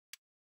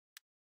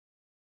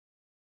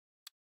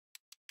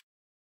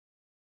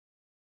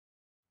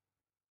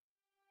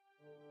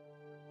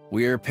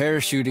We are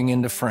parachuting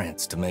into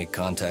France to make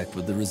contact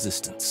with the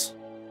Resistance.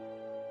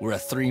 We're a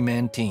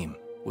three-man team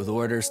with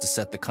orders to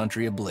set the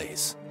country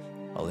ablaze.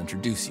 I'll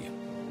introduce you.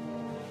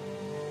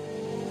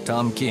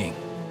 Tom King,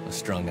 a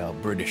strung-out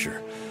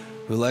Britisher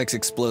who likes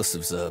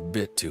explosives a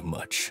bit too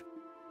much.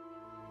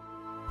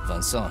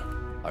 Vincent,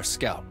 our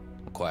scout,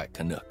 a quiet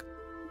Canuck.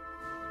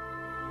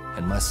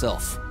 And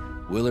myself,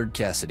 Willard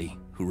Cassidy,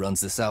 who runs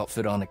this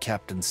outfit on a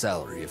captain's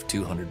salary of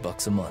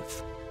 $200 a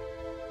month.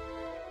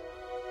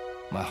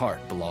 My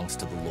heart belongs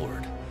to the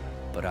Lord,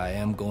 but I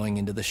am going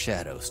into the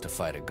shadows to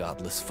fight a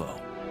godless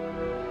foe.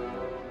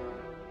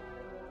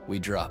 We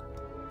drop.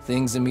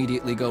 Things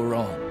immediately go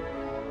wrong.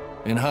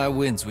 In high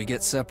winds, we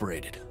get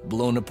separated,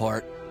 blown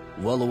apart,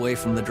 well away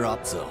from the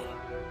drop zone.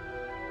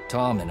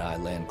 Tom and I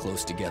land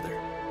close together.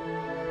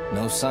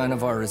 No sign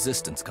of our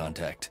resistance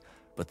contact,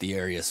 but the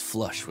area's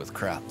flush with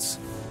Krauts.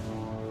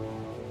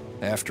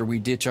 After we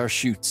ditch our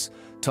chutes,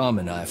 Tom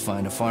and I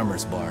find a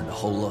farmer's barn to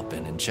hole up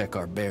in and check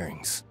our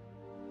bearings.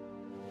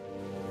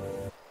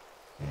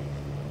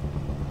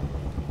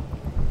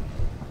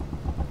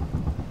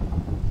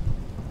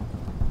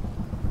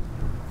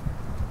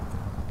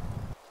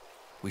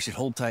 We should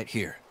hold tight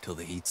here till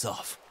the heat's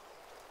off.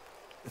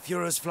 The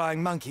Fuhrer's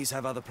flying monkeys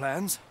have other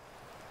plans.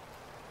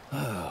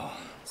 Oh,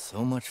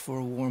 so much for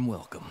a warm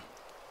welcome.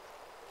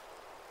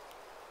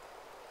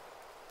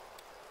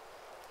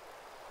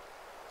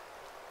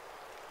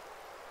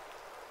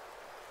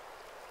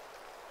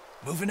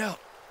 Moving out.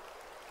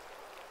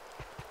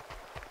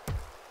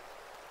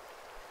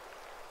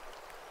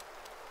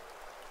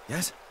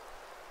 Yes?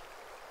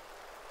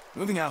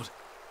 Moving out.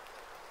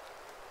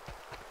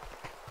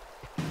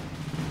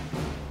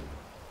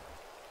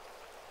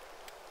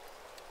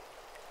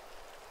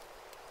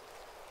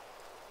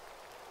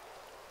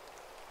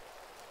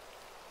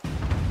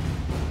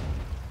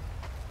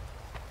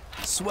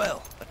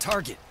 Swell, a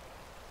target.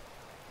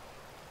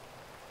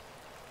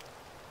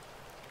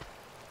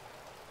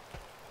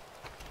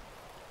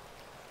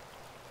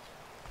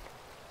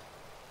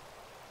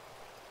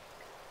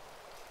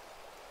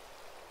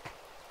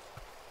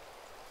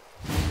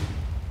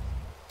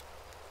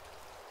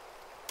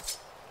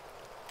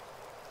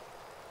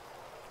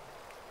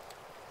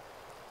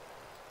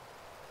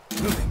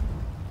 Moving.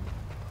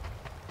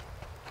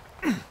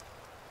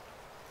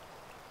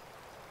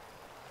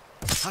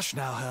 Hush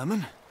now,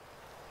 Herman.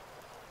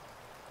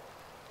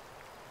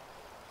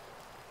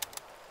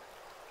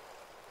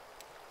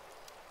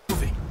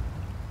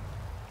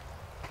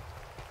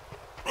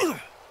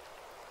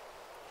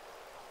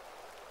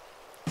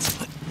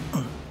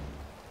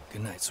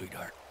 Good night,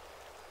 sweetheart.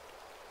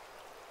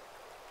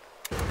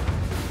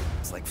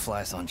 It's like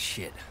flies on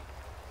shit.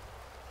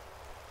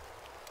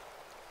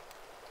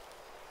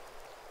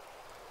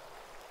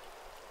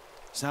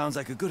 Sounds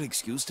like a good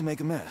excuse to make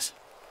a mess.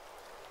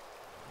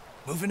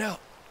 Moving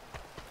out.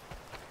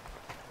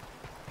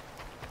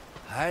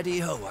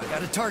 Heidi-ho, I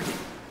got a target.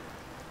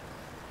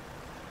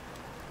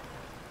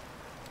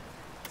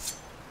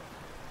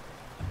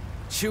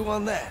 Chew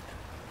on that.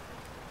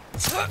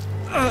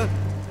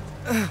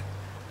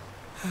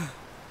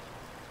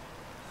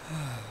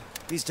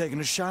 He's taken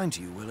a shine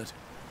to you, Willard.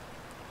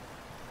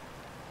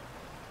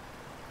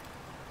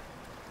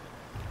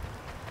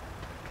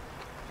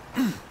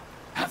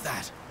 Have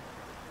that.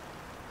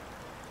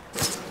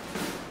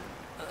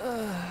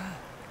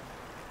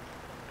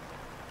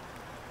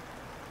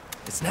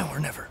 It's now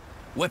or never.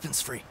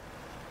 Weapons free.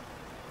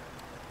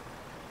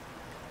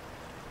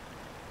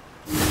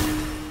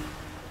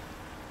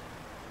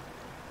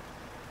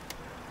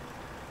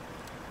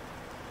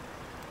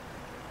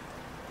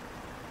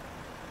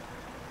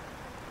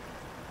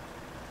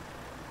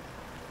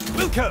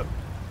 Wilco!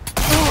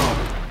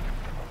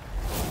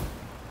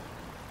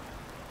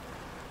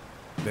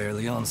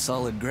 Barely on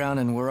solid ground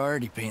and we're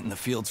already painting the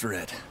fields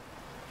red.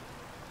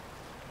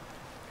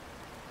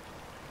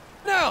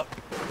 Out!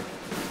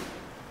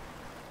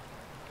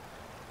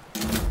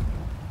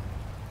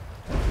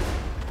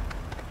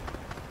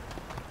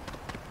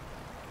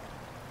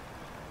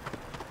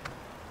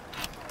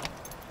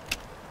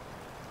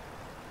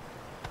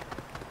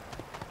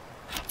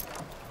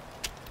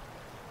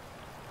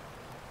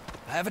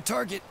 I have a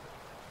target.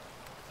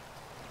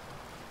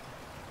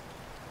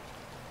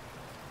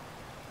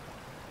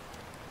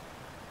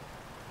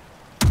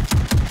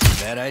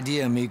 Bad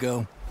idea,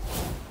 amigo.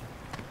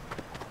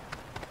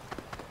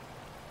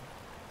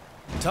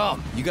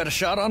 Tom, you got a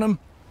shot on him?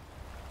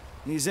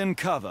 He's in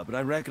cover, but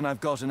I reckon I've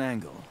got an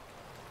angle.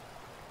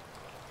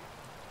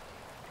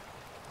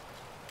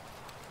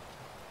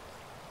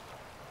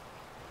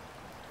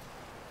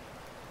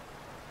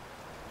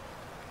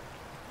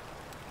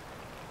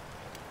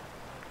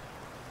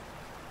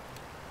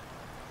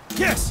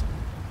 Yes!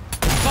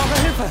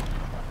 Hilfe!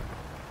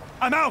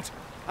 I'm out!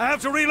 I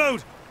have to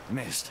reload!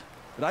 Missed,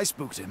 but I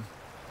spooked him.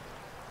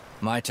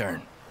 My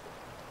turn.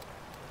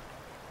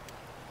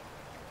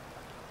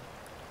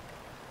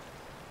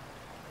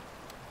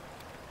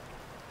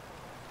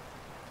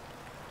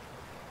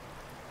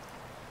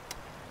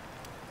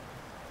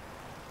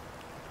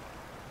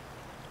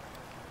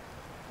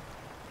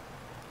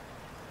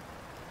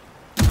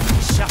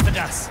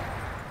 das!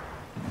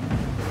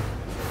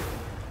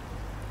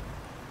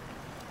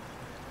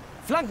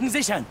 Flanken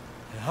sichern!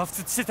 Hör auf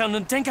zu zittern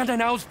und denk an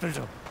deine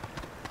Ausbildung.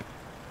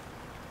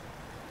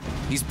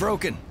 He's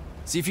broken.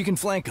 See if you can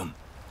flank him.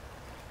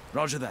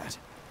 Roger that.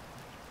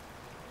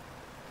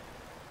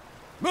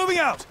 Moving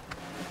out!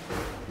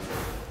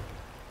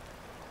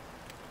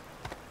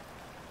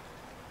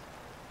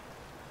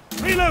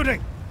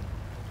 Reloading!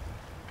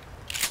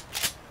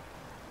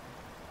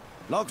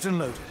 Locked and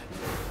loaded.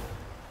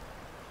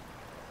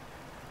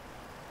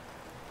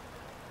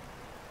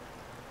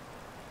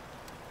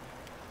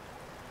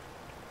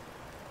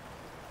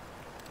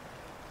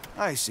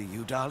 I see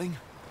you, darling.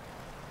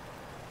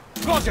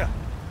 Roger!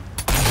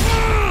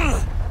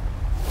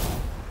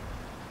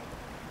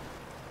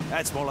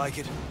 That's more like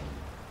it.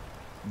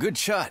 Good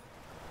shot.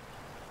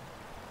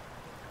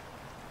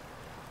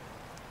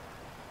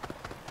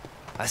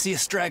 I see a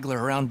straggler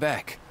around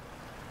back.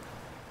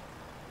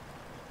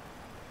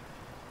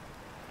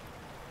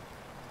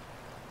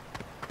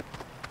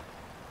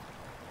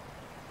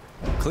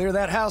 Clear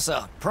that house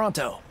out,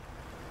 pronto.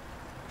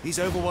 He's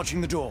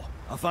overwatching the door.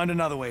 I'll find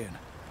another way in.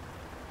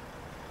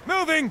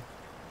 Moving!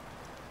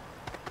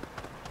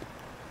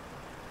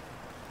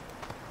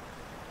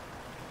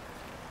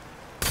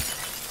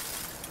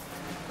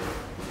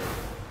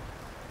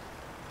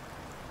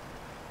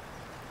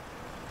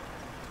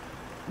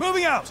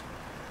 Moving out!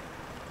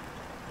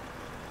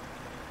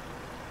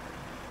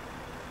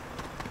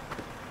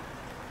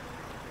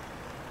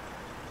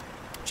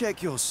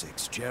 Check your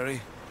 6,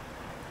 Jerry.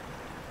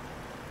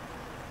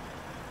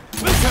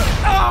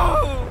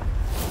 Oh!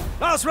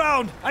 Last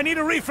round! I need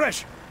a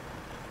refresh!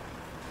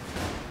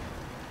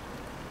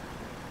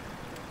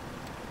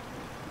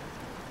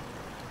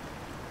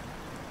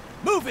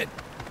 Move it!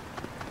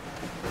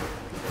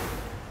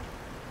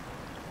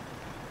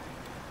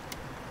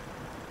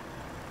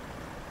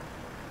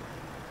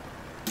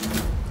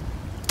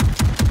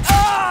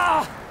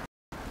 Ah!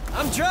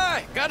 I'm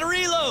dry! Gotta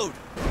reload!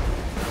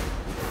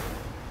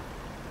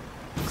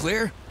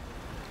 Clear?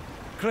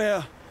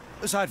 Clear.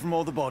 Aside from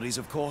all the bodies,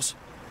 of course.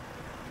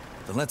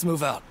 Then let's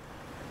move out.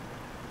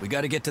 We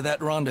gotta get to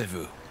that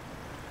rendezvous.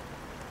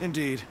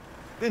 Indeed.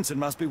 Vincent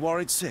must be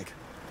worried sick.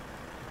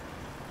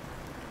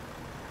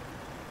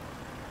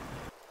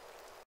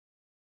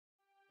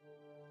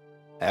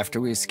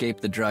 After we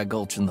escaped the dry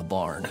gulch in the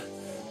barn,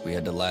 we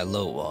had to lie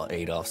low while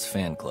Adolf's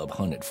fan club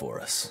hunted for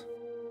us.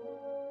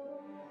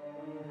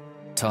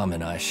 Tom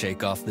and I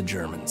shake off the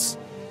Germans.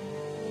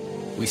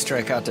 We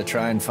strike out to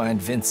try and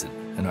find Vincent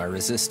and our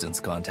resistance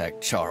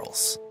contact,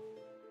 Charles.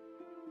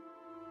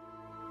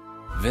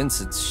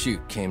 Vincent's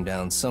chute came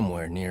down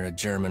somewhere near a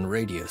German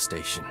radio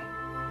station.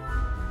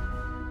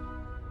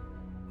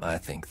 I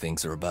think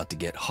things are about to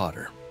get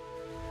hotter.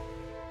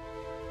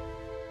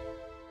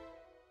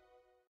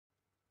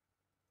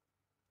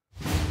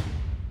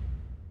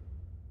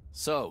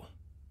 So,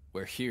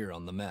 we're here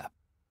on the map.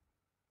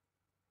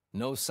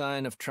 No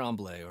sign of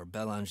Tremblay or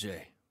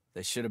Bélanger.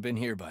 They should have been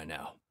here by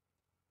now.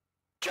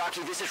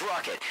 Jockey, this is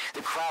Rocket.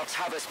 The Krauts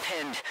have us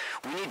pinned.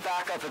 We need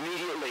backup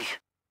immediately.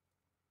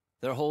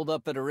 They're holed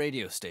up at a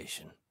radio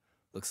station.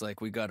 Looks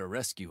like we got a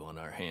rescue on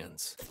our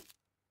hands.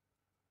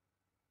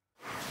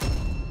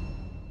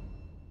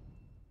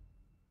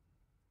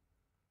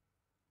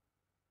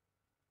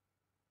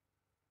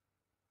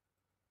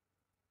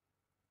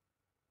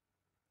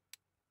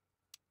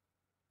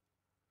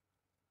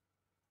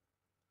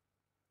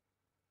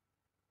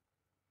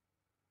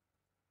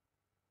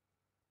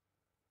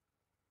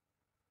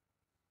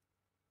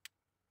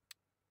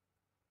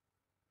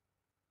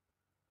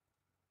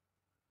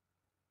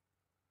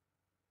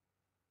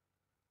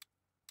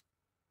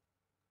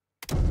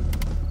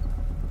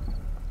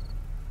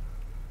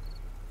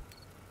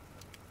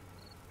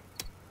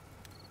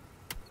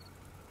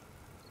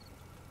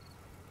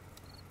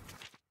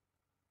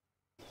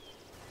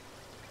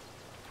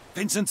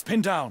 Vincent's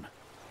pinned down.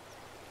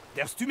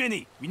 There's too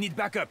many. We need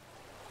backup.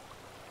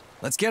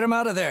 Let's get him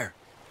out of there.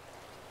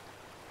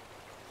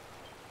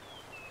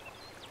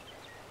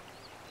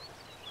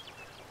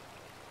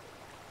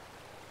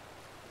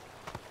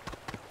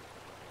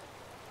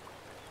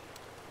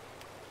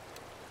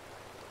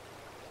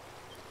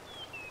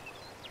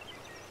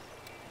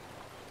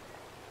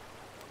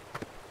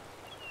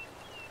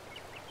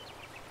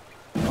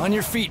 On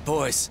your feet,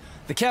 boys.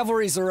 The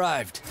cavalry's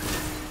arrived.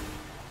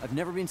 I've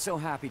never been so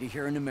happy to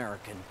hear an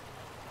American.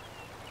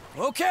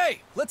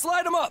 Okay, let's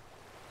light them up.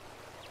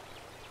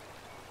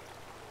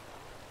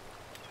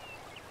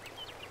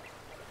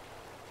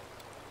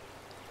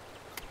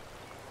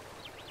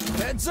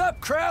 Heads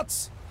up,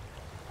 Krauts!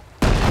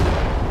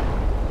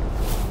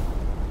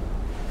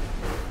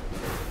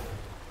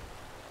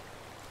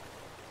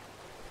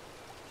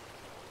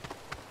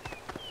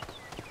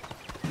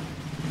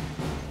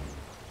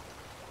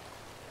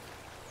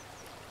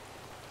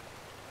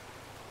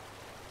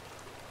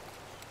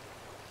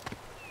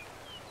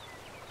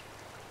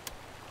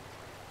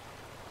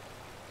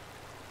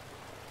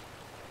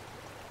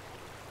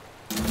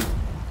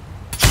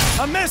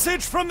 A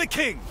message from the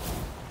king!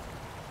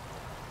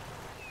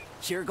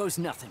 Here goes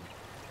nothing.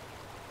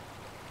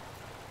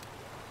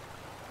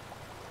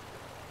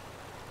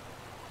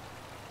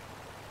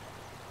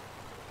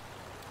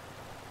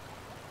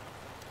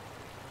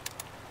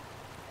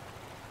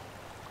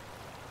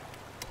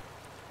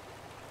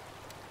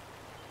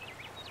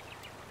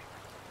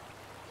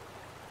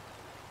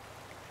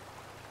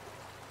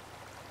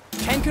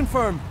 Can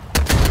confirm.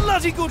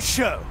 Bloody good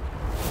show!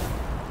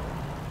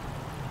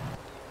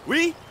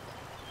 Oui?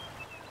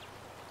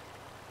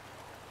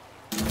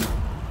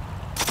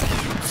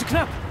 Zu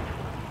knapp.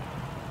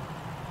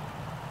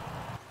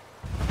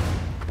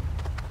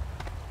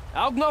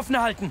 Augen offen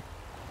halten.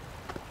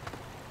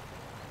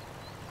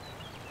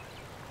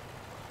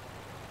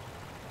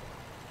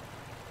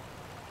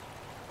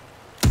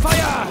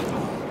 Feuer!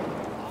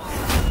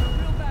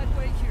 Real bad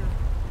way here.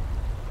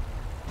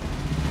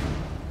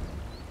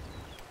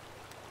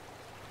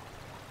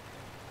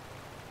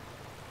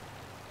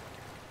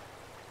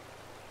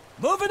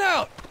 Moving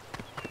out!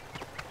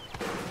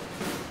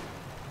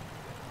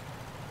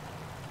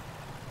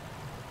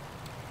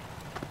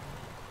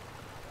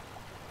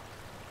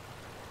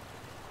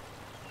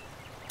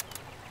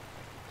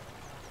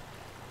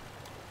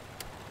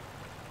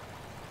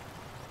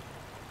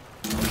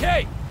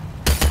 Okay!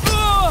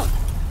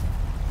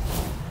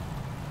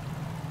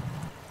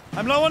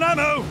 I'm low on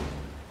ammo!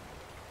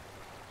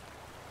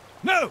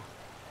 No!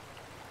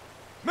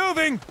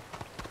 Moving!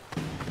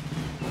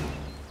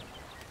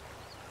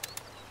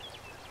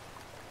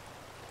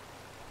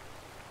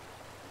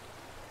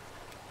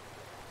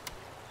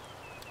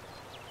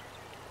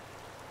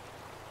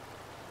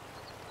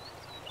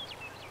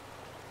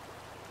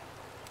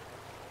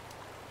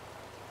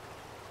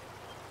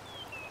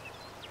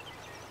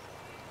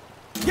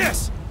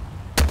 Yes!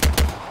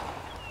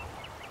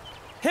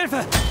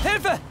 Hilfe!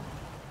 Hilfe!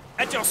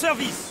 At your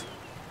service!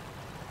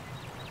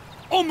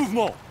 En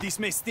mouvement! This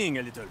may sting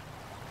a little.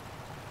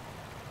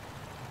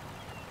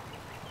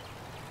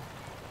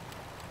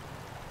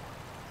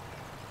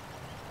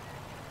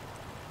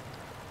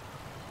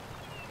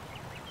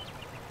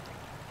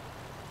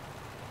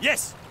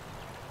 Yes!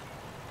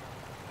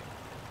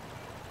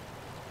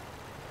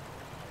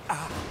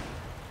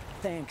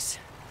 Thanks.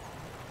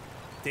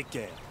 Take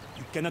care.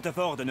 You cannot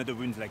afford another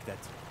wound like that.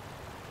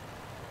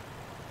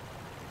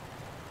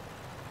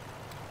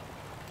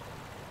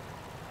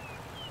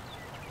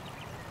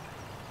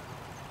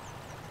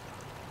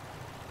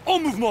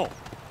 En mouvement!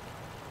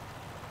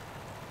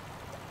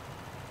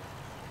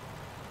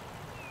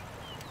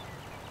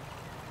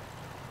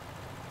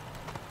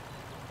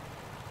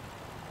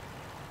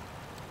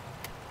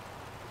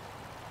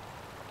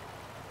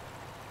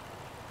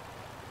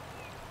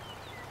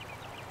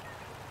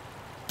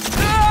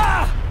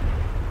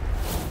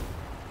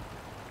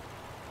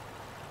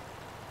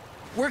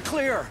 We're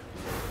clear.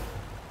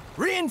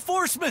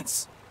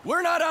 Reinforcements!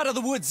 We're not out of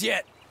the woods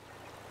yet.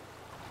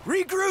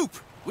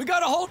 Regroup! We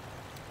gotta hold...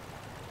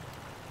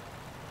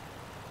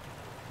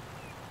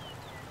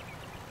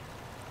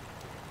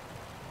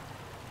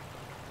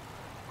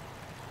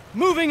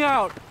 Moving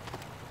out!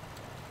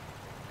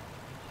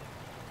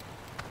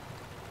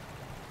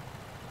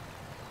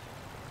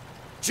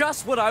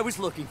 Just what I was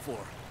looking for.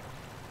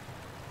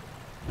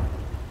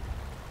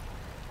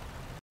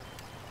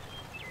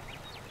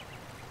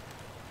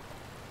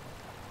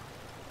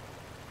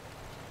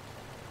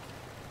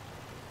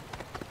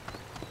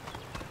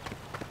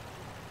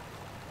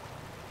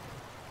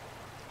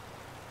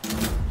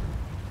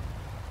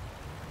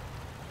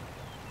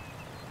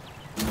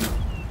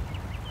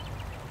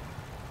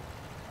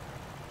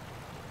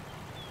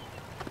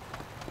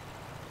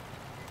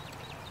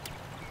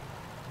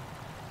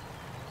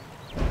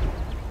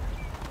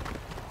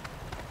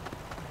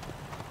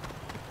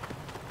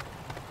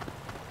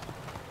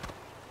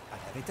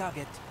 The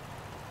target.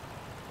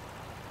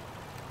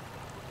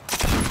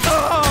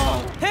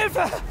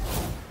 Hilfe!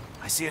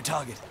 I see a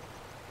target.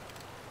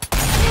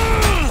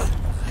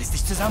 Reiß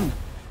dich zusammen!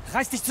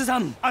 Reiß dich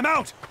zusammen! I'm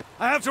out!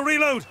 I have to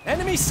reload!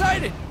 Enemy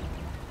sighted!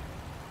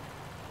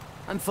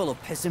 I'm full of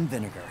piss and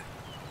vinegar.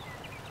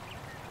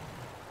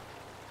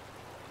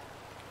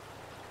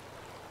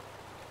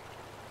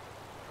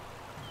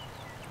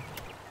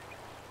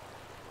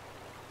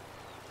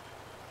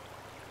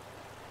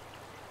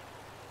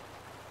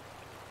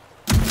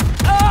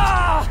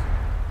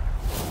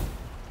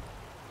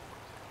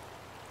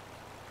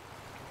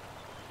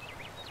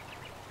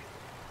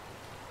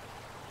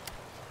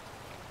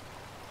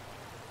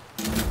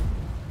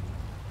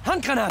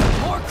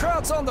 Handgranate! More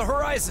crowds on the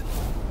horizon!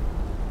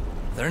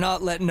 They're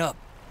not letting up.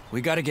 We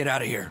gotta get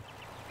out of here.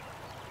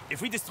 If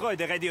we destroy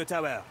the radio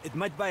tower, it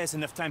might buy us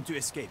enough time to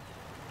escape.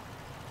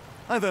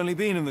 I've only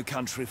been in the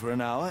country for an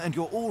hour, and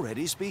you're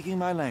already speaking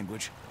my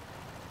language.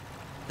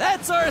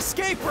 That's our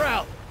escape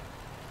route!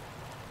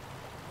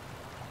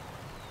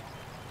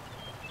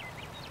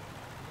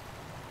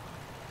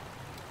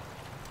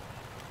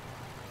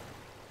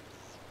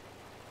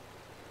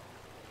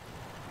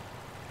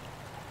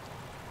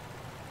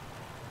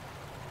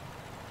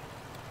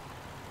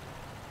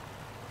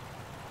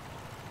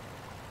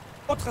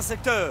 Autre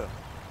secteur!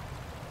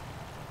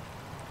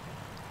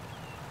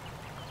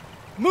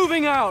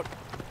 Moving out!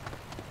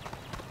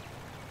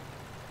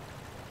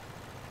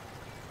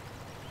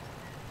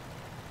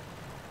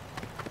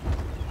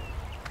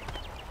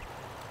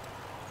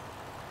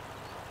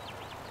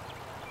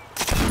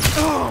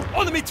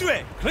 Ennemi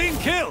tué! Clean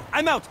kill!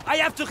 I'm out! I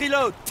have to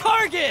reload!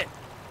 Target!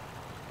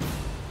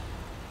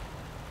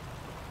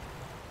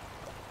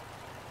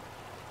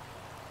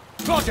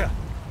 Roger!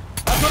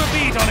 I've got a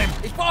bead on him!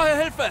 Ich brauche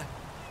Hilfe!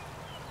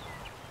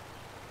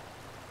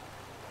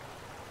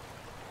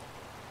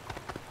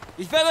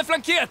 Ich werde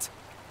flankiert!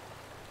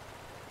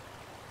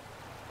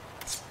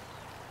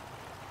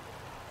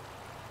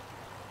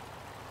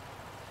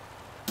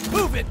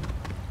 Move it!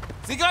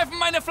 Sie greifen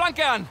meine Flanke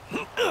an!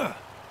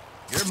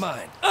 You're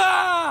mine.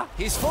 Ah!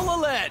 He's full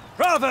of lead.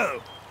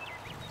 Bravo!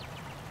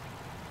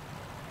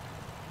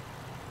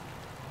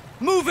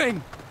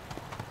 Moving!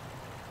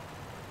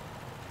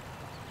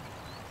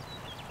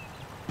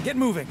 Get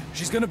moving.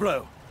 She's gonna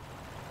blow.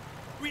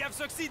 We have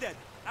succeeded!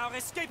 Our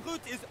escape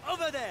route is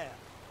over there!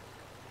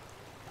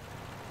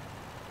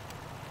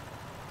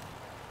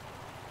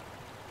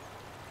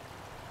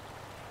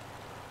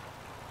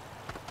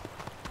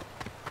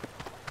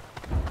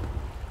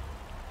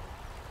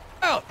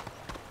 Out!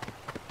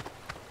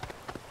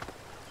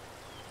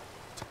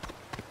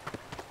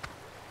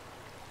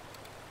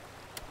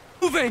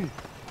 Moving!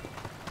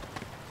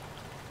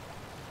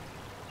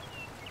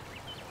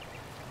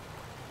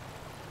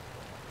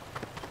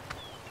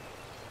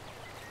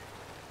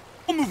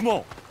 En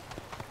mouvement!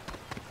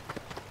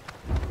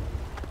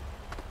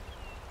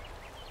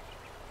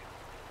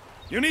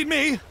 You need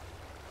me?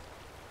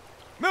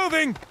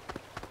 Moving!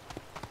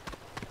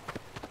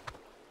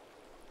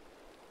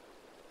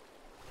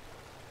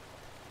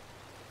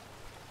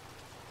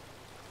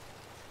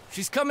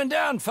 She's coming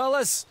down,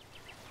 fellas.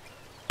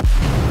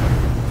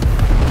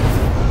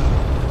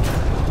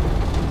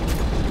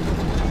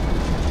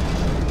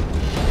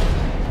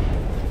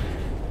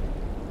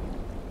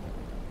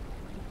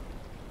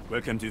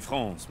 Welcome to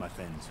France, my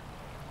friends.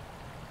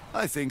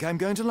 I think I'm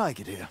going to like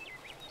it here.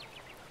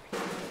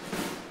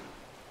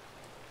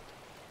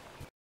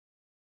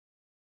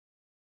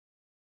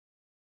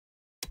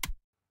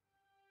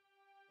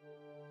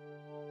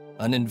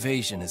 An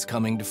invasion is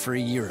coming to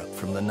free Europe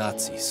from the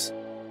Nazis.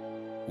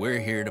 We're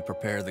here to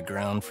prepare the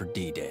ground for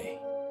D-Day.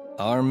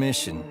 Our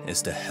mission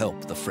is to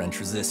help the French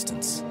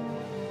resistance,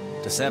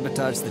 to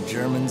sabotage the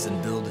Germans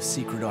and build a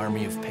secret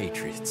army of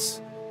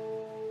patriots.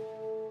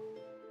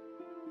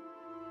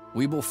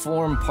 We will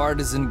form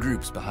partisan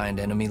groups behind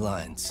enemy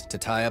lines to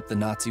tie up the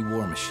Nazi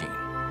war machine.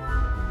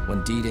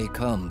 When D-Day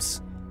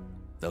comes,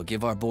 they'll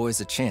give our boys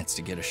a chance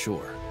to get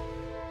ashore.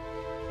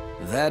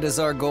 That is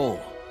our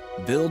goal.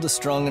 Build a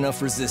strong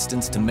enough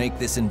resistance to make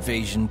this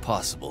invasion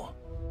possible.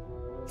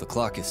 The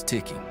clock is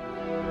ticking.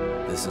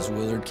 This is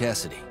Willard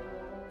Cassidy,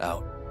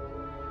 out.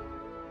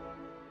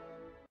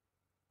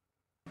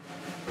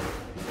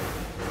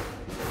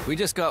 We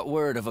just got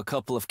word of a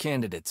couple of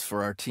candidates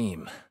for our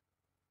team.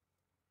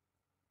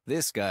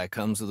 This guy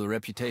comes with a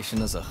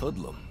reputation as a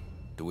hoodlum.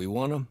 Do we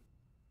want him?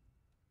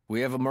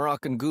 We have a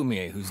Moroccan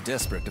Goumier who's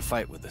desperate to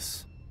fight with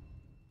us.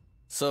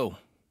 So,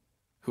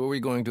 who are we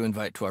going to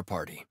invite to our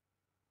party?